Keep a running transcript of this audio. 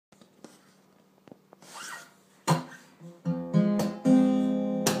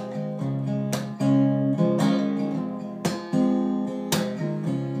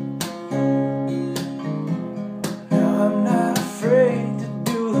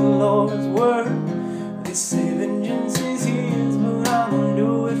Lord's word. They say vengeance is his, but I'm gonna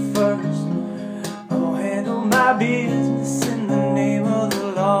do it first. I'm gonna handle my business in the name of the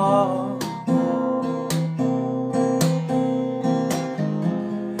law.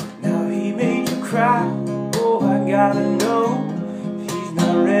 Now he made you cry, oh I gotta know. If he's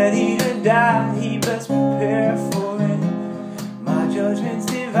not ready to die, he best prepare for it. My judgment's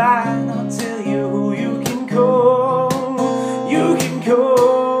divine, I'll tell you who you can call. You can call.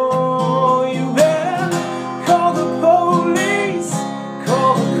 You better call the police,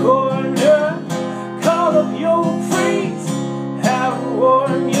 call the coroner, call up your priest. Have a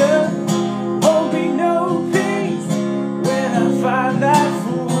warn you, won't be no peace when I find that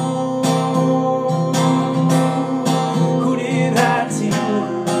fool who did that to you.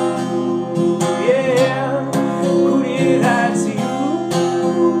 Yeah, who did that to you,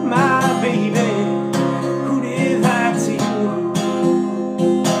 my baby? Who did that to you?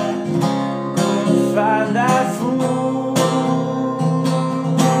 Gonna find that fool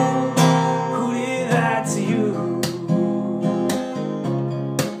who did that to you.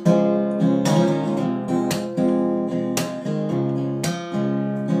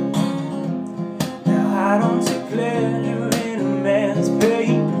 Now I don't take pleasure in a man's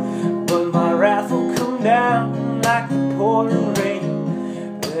pain, but my wrath will come down like the pouring rain.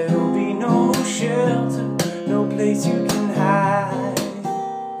 There'll be no shelter, no place you can